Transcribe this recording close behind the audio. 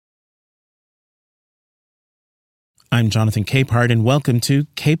I'm Jonathan Capehart, and welcome to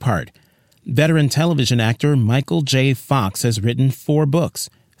Capehart. Veteran television actor Michael J. Fox has written 4 books,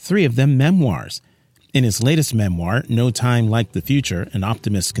 3 of them memoirs. In his latest memoir, No Time Like the Future, An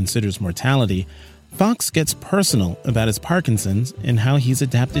Optimist Considers Mortality, Fox gets personal about his Parkinson's and how he's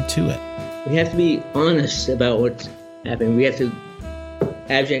adapted to it. We have to be honest about what's happening. We have to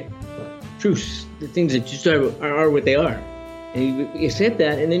abject truths, the things that just are what they are. And you accept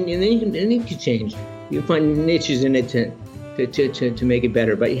that, and then you can change. You find niches in it to make it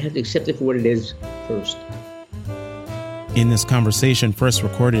better, but you have to accept it for what it is first. In this conversation, first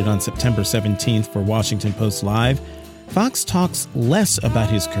recorded on September 17th for Washington Post Live, Fox talks less about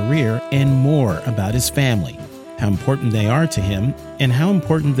his career and more about his family, how important they are to him, and how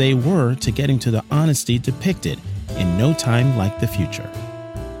important they were to getting to the honesty depicted in No Time Like the Future.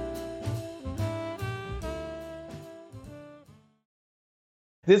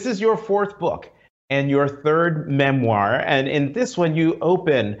 This is your 4th book and your 3rd memoir. And in this one, you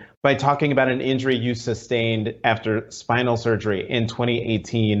open by talking about an injury you sustained after spinal surgery in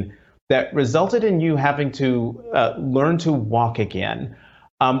 2018 that resulted in you having to learn to walk again.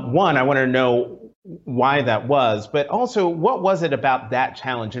 One, I want to know why that was, but also what was it about that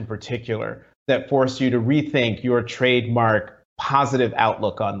challenge in particular that forced you to rethink your trademark positive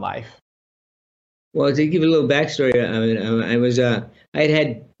outlook on life? Well, to give you a little backstory, I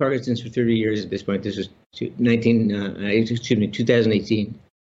had Parkinson's for 30 years at this point. This was 2018,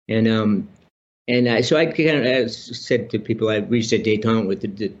 and so I kind of said to people, I reached a détente with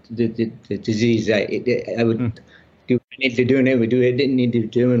the disease. I would do what I needed to do, and they would do what I didn't need to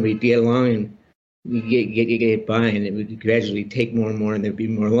do, and we'd get along and we get by, and it would gradually take more and more, and there'd be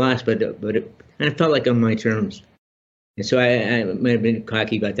more loss, but it kind of felt like on my terms. And so I might have been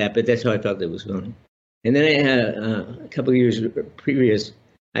cocky about that, but that's how I felt it was going. And then I had a couple of years previous,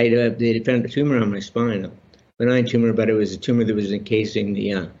 they found a tumor on my spine, a benign tumor, but it was a tumor that was encasing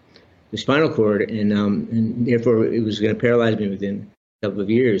the spinal cord, and therefore it was going to paralyze me within a couple of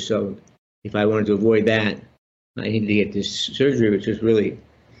years. So if I wanted to avoid that, I needed to get this surgery, which was really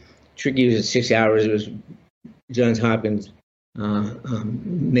tricky. It was 6 hours. It was Johns Hopkins,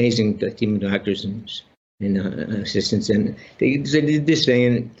 amazing team of doctors and assistants, and they did this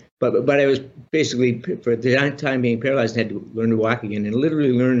thing, but I was basically, for the time being paralyzed, had to learn to walk again and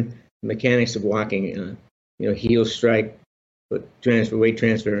literally learn the mechanics of walking. Heel strike, foot transfer, weight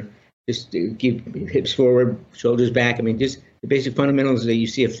transfer, just to keep hips forward, shoulders back. I mean, just the basic fundamentals that you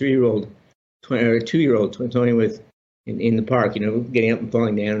see a 3-year-old or a 2-year-old Tony with in the park. Getting up and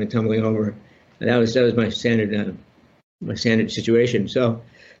falling down and tumbling over. And that was my standard situation. So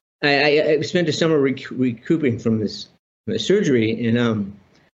I spent the summer recouping from this surgery,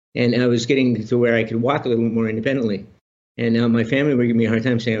 and I was getting to where I could walk a little more independently. And my family were giving me a hard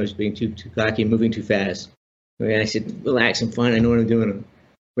time saying I was being too cocky and moving too fast. I said, relax, I'm fine. I know what I'm doing.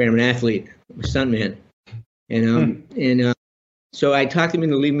 I'm an athlete. I'm a stuntman. And so I talked them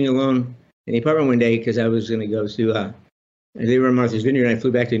into leaving me alone in the apartment one day because I was going to go to, they were in Martha's Vineyard, and I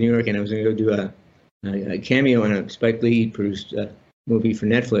flew back to New York, and I was going to go do a cameo on a Spike Lee produced movie for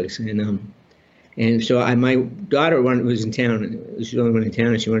Netflix. And so my daughter was in town. She was the only one in town,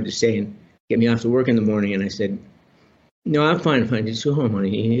 and she wanted to stay and get me off to work in the morning. And I said, no, I'm fine. Just go home, honey.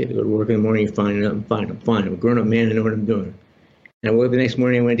 You have to go to work in the morning. You're fine. I'm fine. I'm a grown-up man. I know what I'm doing. And I woke up the next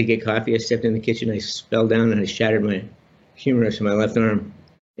morning. I went to get coffee. I stepped in the kitchen. I fell down, and I shattered my humerus in my left arm.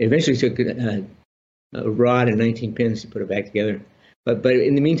 It eventually took a rod and 19 pins to put it back together. But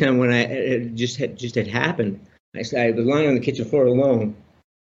in the meantime, when it just had happened, I was lying on the kitchen floor alone,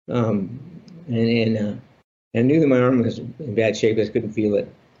 and I knew that my arm was in bad shape. I couldn't feel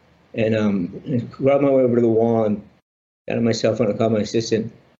it, and I crawled my way over to the wall and got on my cell phone and called my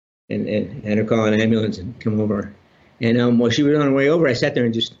assistant and had her call an ambulance and come over. And while she was on her way over, I sat there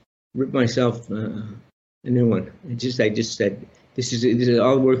and just ripped myself a new one. I just said, this is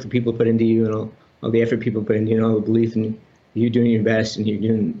all the work that people put into you, and all the effort people put into you, and all the belief in you doing your best, and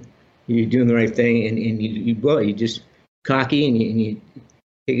you're doing the right thing, and you blow it. You just cocky, and you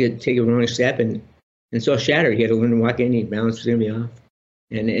take a wrong step, and it's all shattered. You got to learn to walk in. Your balance is going to be off,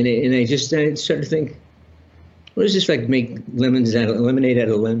 and I started to think, what is this, like, make lemonade out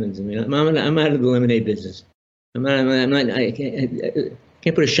of lemons? I mean, I'm out of the lemonade business. I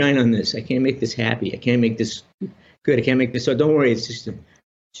can't put a shine on this. I can't make this happy. I can't make this good. I can't make this. So don't worry. It's just a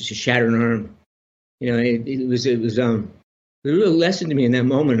shattered arm. It was a real lesson to me in that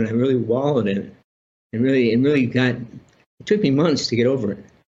moment, and I really wallowed in it, and really got. It took me months to get over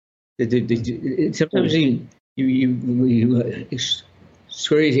it. Sometimes you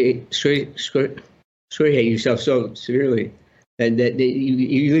excoriate yourself so severely that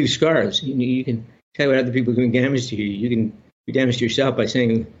you leave scars. You can tell you what other people are doing damage to you. You can do damage to yourself by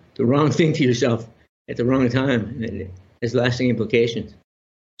saying the wrong thing to yourself at the wrong time, and it has lasting implications.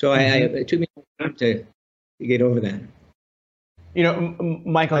 So it took me time to get over that. You know,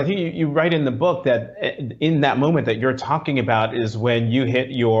 Michael, I think you write in the book that in that moment that you're talking about is when you hit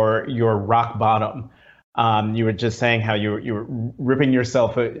your rock bottom. You were just saying how you were ripping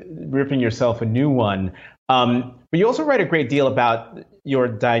yourself a new one. But you also write a great deal about your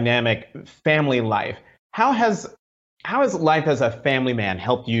dynamic family life. How has life as a family man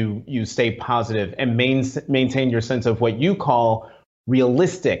helped you stay positive and maintain your sense of what you call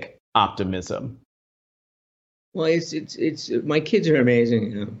realistic optimism? Well, it's my kids are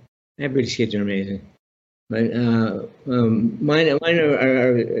amazing. Everybody's kids are amazing, but mine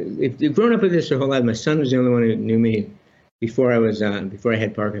are. They've grown up with this their whole life. My son was the only one who knew me before I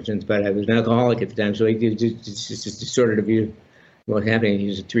had Parkinson's, but I was an alcoholic at the time, so he just distorted a view of what was happening. He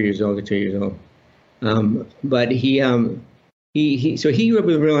was 2 years old. But he grew up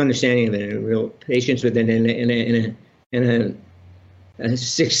with a real understanding of it, and a real patience with it, and a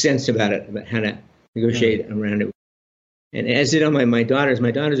sixth sense about it, about how to negotiate around it. And as did all my daughters.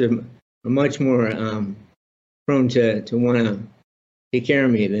 My daughters are much more prone to want to take care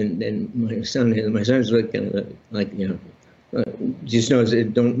of me than my son is. My son's just knows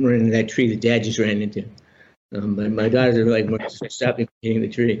that don't run into that tree that Dad just ran into. But my daughters are like, stop me from hitting the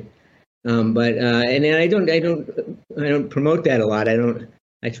tree. And then I don't promote that a lot.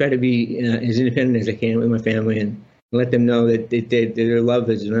 I try to be as independent as I can with my family and let them know that their love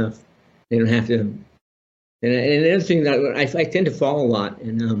is enough. They don't have to. And the other thing that I tend to fall a lot,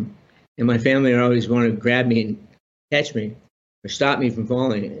 and my family always want to grab me and catch me or stop me from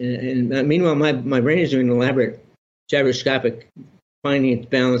falling. And meanwhile, my brain is doing an elaborate gyroscopic, finding its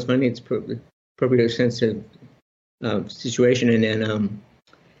balance, finding its appropriate sense of situation,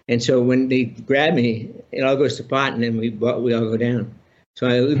 and so when they grab me, it all goes to pot, and then we all go down. So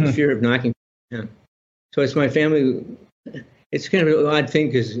I live in fear of knocking down. So it's my family. It's kind of an odd thing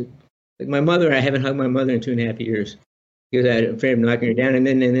because like my mother, I haven't hugged my mother in 2.5 years because I'm afraid of knocking her down. And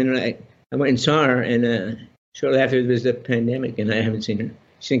then I went and saw her, and shortly after there was the pandemic, and I haven't seen her.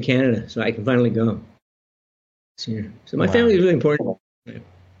 She's in Canada, so I can finally go see her. So my family is really important.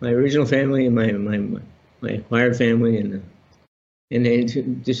 My original family and my acquired family, and then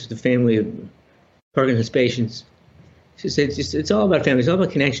just the family of Parkinson's patients. It's all about family. It's all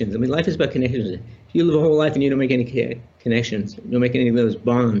about connections. I mean, life is about connections. If you live a whole life and you don't make any connections, you don't make any of those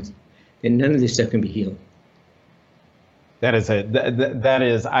bonds, then none of this stuff can be healed. That is,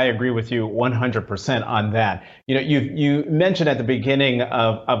 I agree with you 100% on that. You know, you mentioned at the beginning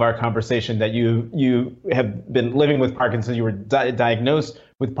of our conversation that you have been living with Parkinson's. You were diagnosed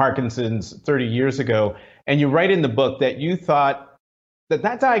with Parkinson's 30 years ago, and you write in the book that you thought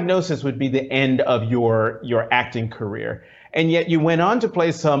that diagnosis would be the end of your acting career. And yet you went on to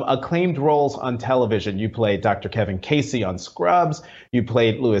play some acclaimed roles on television. You played Dr. Kevin Casey on Scrubs. You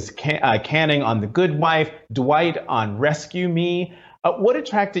played Lewis Canning on The Good Wife, Dwight on Rescue Me. What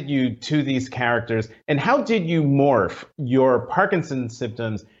attracted you to these characters, and how did you morph your Parkinson's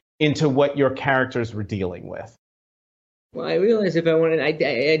symptoms into what your characters were dealing with? Well, I realized if I wanted,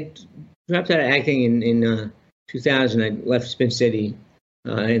 I dropped out of acting in 2000. I left Spin City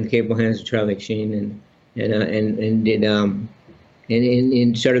in the capable hands of Charlie Sheen, and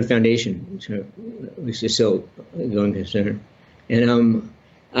started the foundation, which is still going concern. And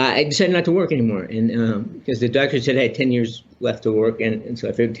I decided not to work anymore, and because the doctor said I had 10 years left to work, and so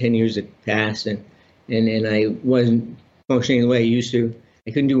I figured 10 years had passed, and I wasn't functioning the way I used to.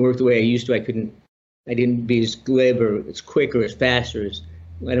 I couldn't do work the way I used to. I didn't be as glib or as quick or as fast or as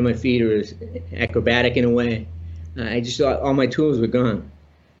light on my feet or as acrobatic in a way. I just thought all my tools were gone.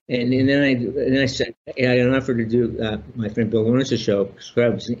 And then I said, I had an offer to do my friend Bill Lawrence's show,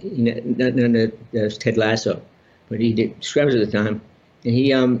 Scrubs. That was Ted Lasso, but he did Scrubs at the time. And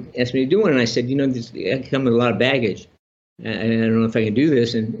he asked me to do one, and I said, I come with a lot of baggage. And I don't know if I can do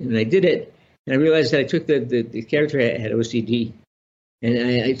this. And I did it, and I realized that I took the character had OCD, and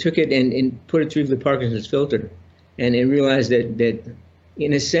I took it and put it through the Parkinson's filter, and I realized that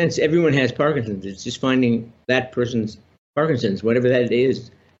in a sense, everyone has Parkinson's. It's just finding that person's Parkinson's, whatever that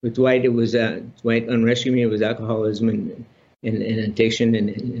is. With Dwight, it was Dwight on Rescue Me. It was alcoholism and addiction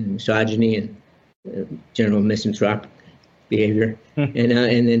and misogyny and general misanthropic behavior. And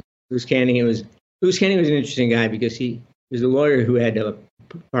then Lewis Canning. Lewis Canning was an interesting guy because he was a lawyer who had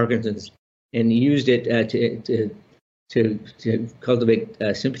Parkinson's, and he used it to cultivate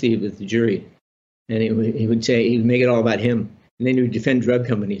sympathy with the jury. And he would make it all about him, and then he would defend drug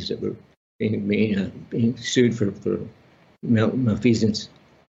companies that were being sued for malfeasance.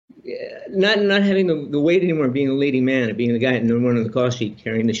 not having the weight anymore, being a leading man, being the guy at number one on the call sheet,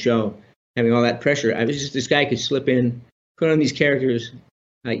 carrying the show, having all that pressure. I was just this guy could slip in, put on these characters,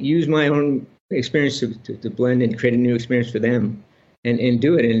 use my own experience to blend and create a new experience for them, and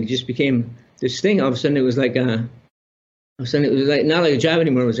do it. And it just became this thing. All of a sudden, it was like not like a job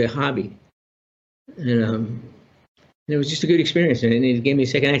anymore. It was a hobby, and it was just a good experience. And it gave me a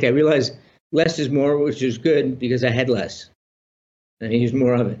second act. I realized less is more, which is good because I had less. And I used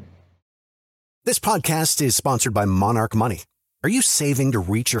more of it. This podcast is sponsored by Monarch Money. Are you saving to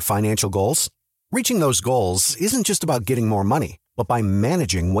reach your financial goals? Reaching those goals isn't just about getting more money, but by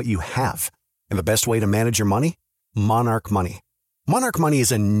managing what you have. And the best way to manage your money? Monarch Money. Monarch Money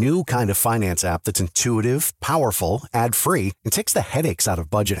is a new kind of finance app that's intuitive, powerful, ad-free, and takes the headaches out of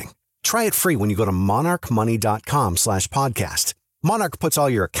budgeting. Try it free when you go to monarchmoney.com/podcast. Monarch puts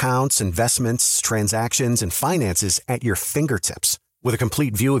all your accounts, investments, transactions, and finances at your fingertips. With a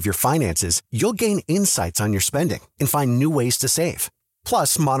complete view of your finances, you'll gain insights on your spending and find new ways to save.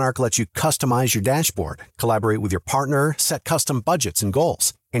 Plus, Monarch lets you customize your dashboard, collaborate with your partner, set custom budgets and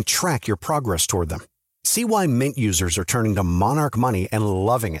goals, and track your progress toward them. See why Mint users are turning to Monarch Money and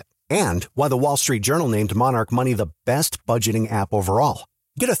loving it, and why the Wall Street Journal named Monarch Money the best budgeting app overall.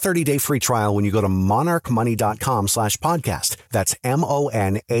 Get a 30-day free trial when you go to monarchmoney.com/podcast. That's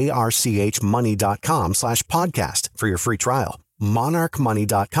MONARCH money.com/podcast for your free trial.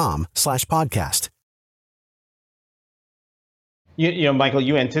 monarchmoney.com/podcast. You know, Michael,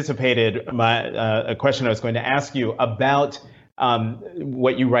 you anticipated a question I was going to ask you about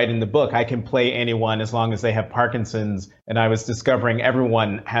what you write in the book. I can play anyone as long as they have Parkinson's, and I was discovering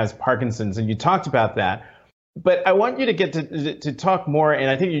everyone has Parkinson's, and you talked about that. But I want you to get to talk more, and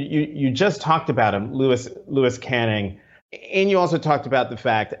I think you just talked about him, Lewis Canning, and you also talked about the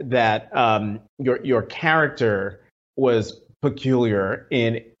fact that your character was peculiar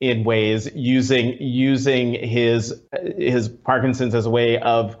in ways, using his Parkinson's as a way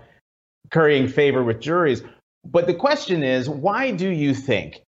of currying favor with juries. But the question is, why do you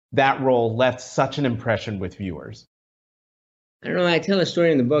think that role left such an impression with viewers? I don't know. I tell a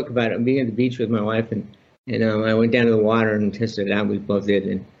story in the book about being at the beach with my wife, and I went down to the water and tested it out. We both did,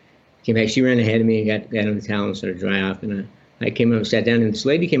 and came back. She ran ahead of me and got on the towel and started to dry off. And I came up and sat down, and this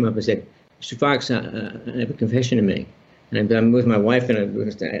lady came up and said, "Mr. Fox, I have a confession to make." And I'm with my wife, and I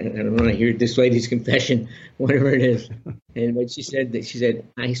don't want to hear this lady's confession, whatever it is. But she said,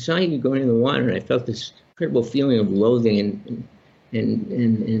 "I saw you going in the water, and I felt this incredible feeling of loathing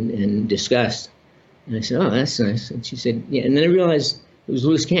and disgust." And I said, "Oh, that's nice." And she said, "Yeah." And then I realized it was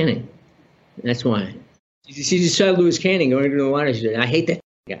Lewis Canning. That's why. She just saw Lewis Canning going into the water. She said, "I hate that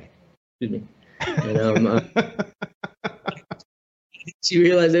guy." Excuse me. And, she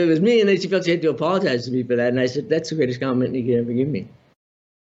realized that it was me, and then she felt she had to apologize to me for that. And I said, "That's the greatest compliment you could ever give me."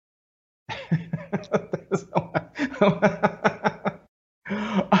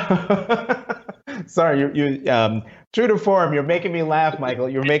 Sorry, you true to form, you're making me laugh, Michael.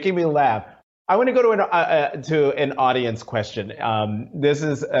 You're making me laugh. I want to go to an audience question. This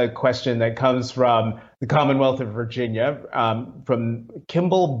is a question that comes from the Commonwealth of Virginia, from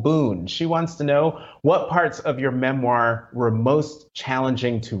Kimball Boone. She wants to know, what parts of your memoir were most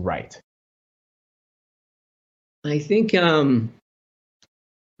challenging to write? I think one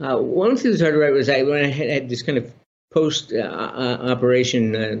thing that was hard to write was when I had this kind of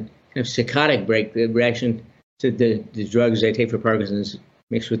post-operation kind of psychotic break, the reaction to the drugs I take for Parkinson's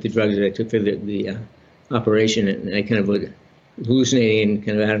mixed with the drugs that I took for the operation, and I kind of was hallucinating and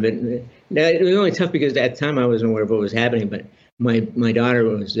kind of out of it. Now, it was only tough because at the time I wasn't aware of what was happening, but my daughter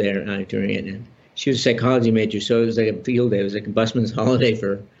was there during it, and she was a psychology major, so it was like a field day. It was like a busman's holiday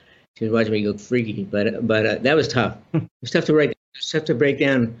for her. She was watching me go freaky, but that was tough. It was tough to write. It was tough to break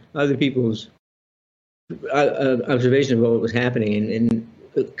down other people's observations of what was happening, and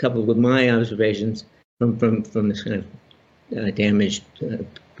coupled with my observations from this kind of damaged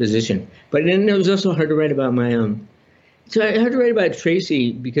position. But then it was also hard to write about my So I hard to write about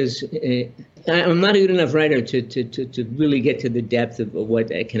Tracy because I'm not a good enough writer to really get to the depth of what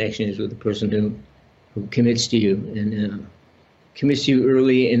that connection is with the person who commits to you and commits to you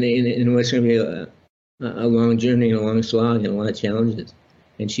early in what's going to be a long journey and a long slog and a lot of challenges.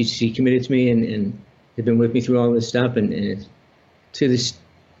 And she committed to me and has been with me through all this stuff, and to this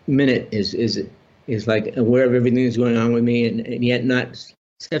minute is like aware of everything that's going on with me, and yet not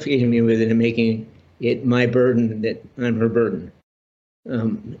suffocating me with it and making it my burden that I'm her burden.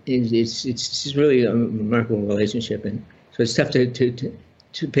 It's just really a remarkable relationship, and so it's tough to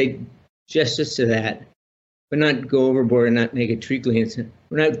pay justice to that, but not go overboard and not make it treacly.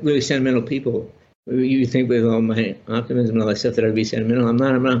 We're not really sentimental people. You think with all my optimism and all that stuff that I'd be sentimental. I'm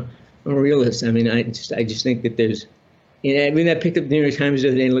not. I'm a realist. I mean, I just think that there's, I picked up the New York Times the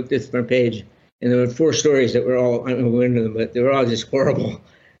other day and looked at the front page, and there were 4 stories that were all, I won't go into them, but they were all just horrible.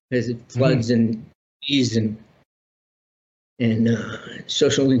 There's floods and disease and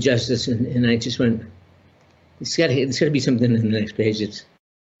social injustice, and I just went, it's got to be something in the next page. It's,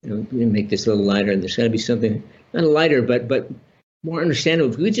 we make this a little lighter. There's got to be something, not lighter, but more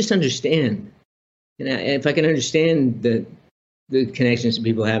understandable. If we just understand, and if I can understand the connections that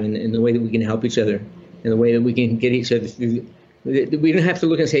people have and the way that we can help each other and the way that we can get each other through, we don't have to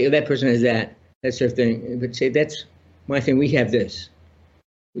look and say, oh, that person has that. That's their thing. But say, that's my thing. We have this.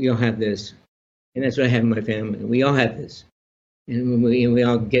 We all have this. And that's what I have in my family. We all have this. And we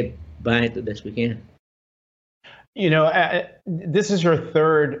all get by it the best we can. This is your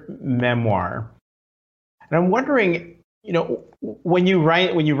 3rd memoir. And I'm wondering, when you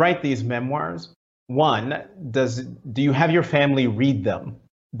write these memoirs, one, do you have your family read them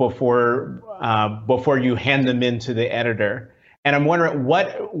before you hand them in to the editor? And I'm wondering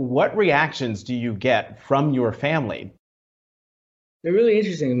what reactions do you get from your family? They're really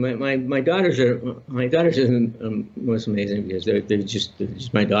interesting. My daughters are most amazing because they're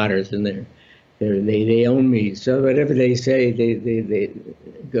just my daughters, and they own me. So whatever they say, they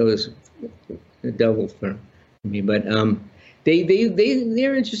goes double for me. But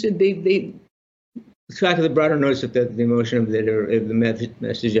they're interested. They talk of the broader notes of the emotion of it, or the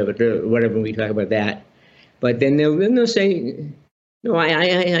message of it, or whatever. We talk about that, but then they'll say, no,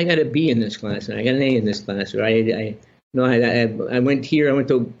 I got a B in this class, and I got an A in this class, or I went here. I went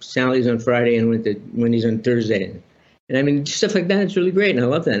to Sally's on Friday and went to Wendy's on Thursday, and I mean stuff like that. It's really great, and I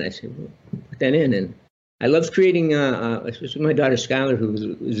love that. And I said, well, put that in, and I love creating, especially my daughter Skylar, who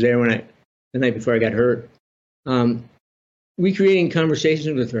was there the night before I got hurt. Recreating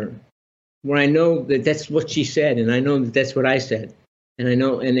conversations with her, where I know that that's what she said, and I know that that's what I said, and I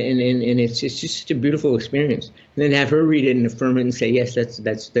know, and it's just such a beautiful experience. And then have her read it and affirm it and say, yes, that's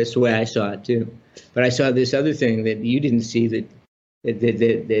the way I saw it too. But I saw this other thing that you didn't see that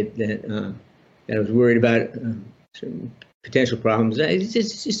I was worried about, certain potential problems.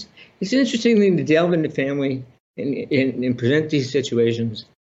 It's an interesting thing to delve into family and present these situations.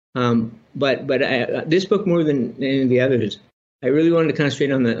 But this book, more than any of the others, I really wanted to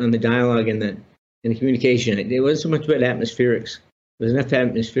concentrate on the dialogue and the communication. It wasn't so much about atmospherics. There was enough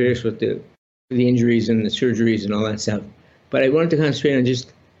atmospherics with the injuries and the surgeries and all that stuff. But I wanted to concentrate on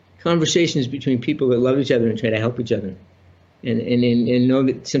just conversations between people that love each other and try to help each other, and know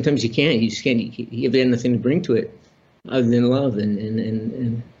that sometimes you just can't. You have nothing to bring to it other than love,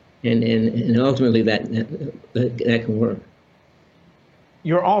 and ultimately that can work.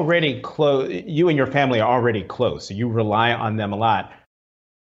 You're already close. You and your family are already close, so you rely on them a lot.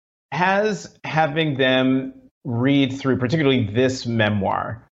 Has having them read through, particularly this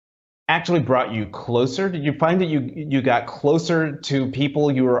memoir, actually brought you closer? Did you find that you got closer to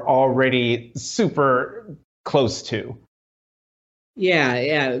people you were already super close to? Yeah,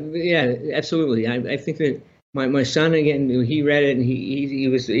 absolutely. I think that my son, again, he read it and he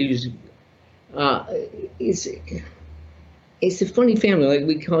was it's a funny family. Like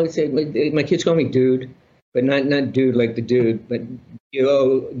we call it, my kids call me Dude, but not Dude like the dude, but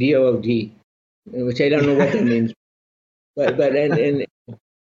DOOD, which I don't know what that means. But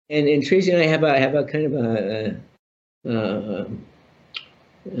and Tracy and I have a kind of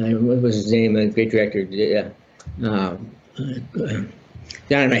what was his name? A great director.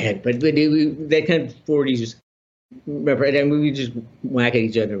 Down in my head, but that kind of 40s. And we just whack at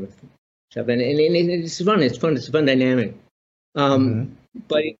each other with stuff, and it's fun. It's fun. It's a fun dynamic.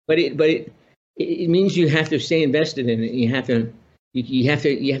 But it means you have to stay invested in it. You have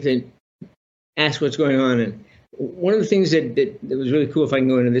to ask what's going on. And one of the things that was really cool, if I can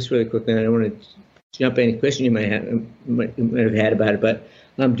go into this really quickly, and I don't want to jump any question you might have had about it, but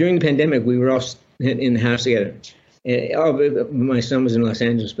during the pandemic, we were all in the house together. And my son was in Los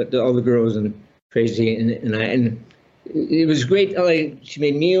Angeles, but all the girls and Tracy and I, and it was great. She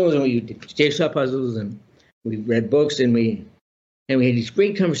made meals, and we did jigsaw puzzles, and we read books, and we had these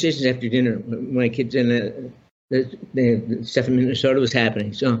great conversations after dinner. My kids and the stuff in Minnesota was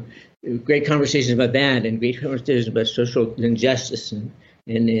happening, so great conversations about that, and great conversations about social injustice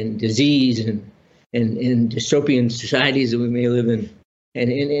and disease and dystopian societies that we may live in, and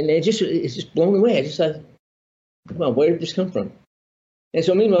it's just blown away. I just thought, well, where did this come from? And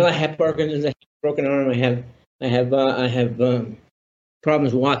so meanwhile, I have Parkinson's, I have a broken arm, I have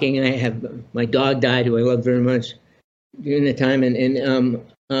problems walking, and I have my dog died, who I love very much during that time, and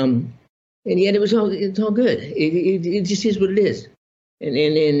yet it's all good. It just is what it is, and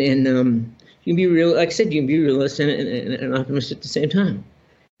you can be real. Like I said, you can be realist and an optimist at the same time.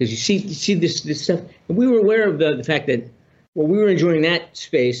 Because you see this stuff. And we were aware of the fact that while we were enjoying that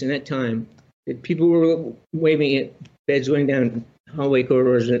space and that time, that people were waving at beds going down hallway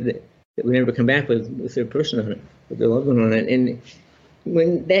corridors that would never come back with their person on it, with their loved one on it. And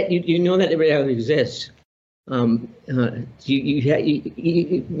when that, you know that the reality exists. It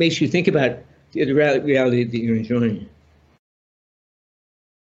makes you think about the reality that you're enjoying.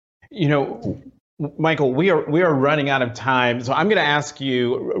 You know, Michael, we are running out of time, so I'm going to ask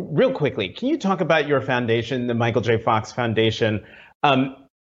you real quickly. Can you talk about your foundation, the Michael J. Fox Foundation? Talk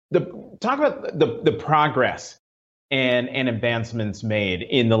about the progress and advancements made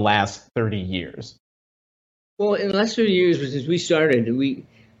in the last 30 years. Well, in the last 30 years, since we started, we've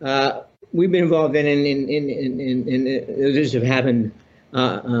been involved in others have happened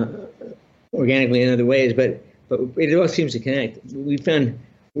organically in other ways, but it all seems to connect. We found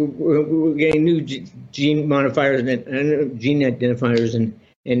we're getting new gene modifiers and gene identifiers,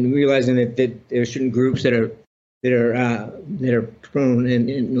 and realizing that there are certain groups that are prone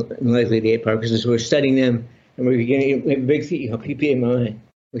and likely to get Parkinson's. So we're studying them, and we're getting a big PPMI,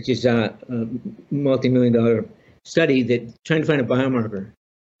 which is a multi-million-dollar study that trying to find a biomarker.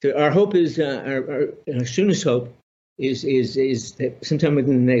 So our hope is our soonest hope is that sometime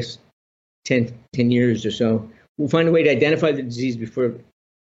within the next 10 years or so, we'll find a way to identify the disease before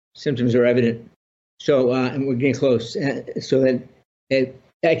symptoms are evident. So, and we're getting close. So that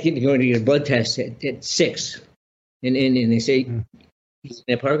I can go to get a blood test at 6, and they say he's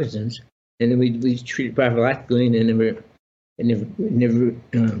got Parkinson's, and then we treat it prophylactically, and it never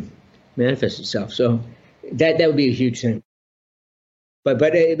manifests itself. So that would be a huge thing. But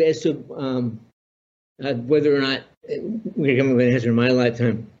as to whether or not we're going to come up with an answer in my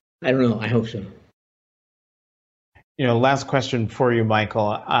lifetime, I don't know. I hope so. You know, last question for you,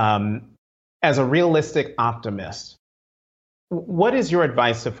 Michael. As a realistic optimist, what is your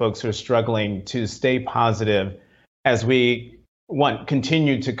advice to folks who are struggling to stay positive as we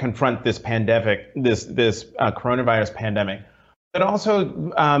continue to confront this pandemic, this coronavirus pandemic, but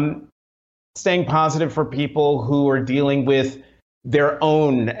also staying positive for people who are dealing with their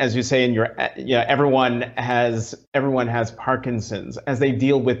own, as you say in your, everyone has Parkinson's, as they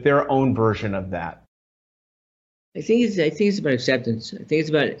deal with their own version of that? I think it's about acceptance. I think it's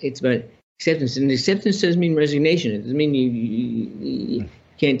about acceptance, and acceptance doesn't mean resignation. It doesn't mean you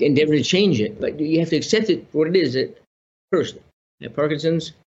can't endeavor to change it, but you have to accept it for what it is. At first, I have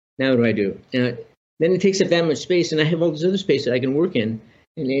Parkinson's. Now what do I do? Then it takes up that much space, and I have all this other space that I can work in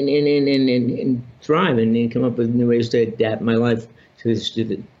and thrive and come up with new ways to adapt my life to this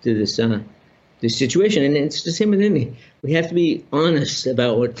situation. And it's the same with anything. We have to be honest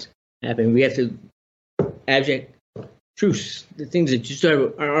about what's happening. We have to abject truths, the things that just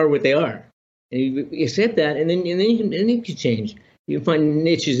are what they are, and you accept that, and then you can change. You can find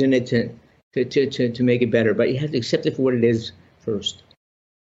niches in it to make it better, but you have to accept it for what it is first.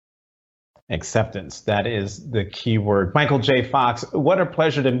 Acceptance, that is the key word. Michael J. Fox, what a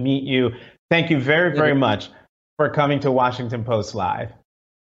pleasure to meet you. Thank you very, very much for coming to Washington Post Live.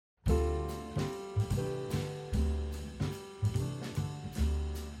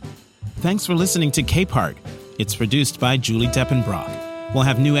 Thanks for listening to Capehart. It's produced by Julie Deppenbrock. We'll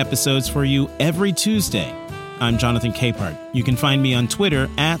have new episodes for you every Tuesday. I'm Jonathan Capehart. You can find me on Twitter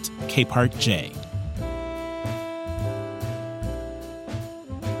at CapehartJ.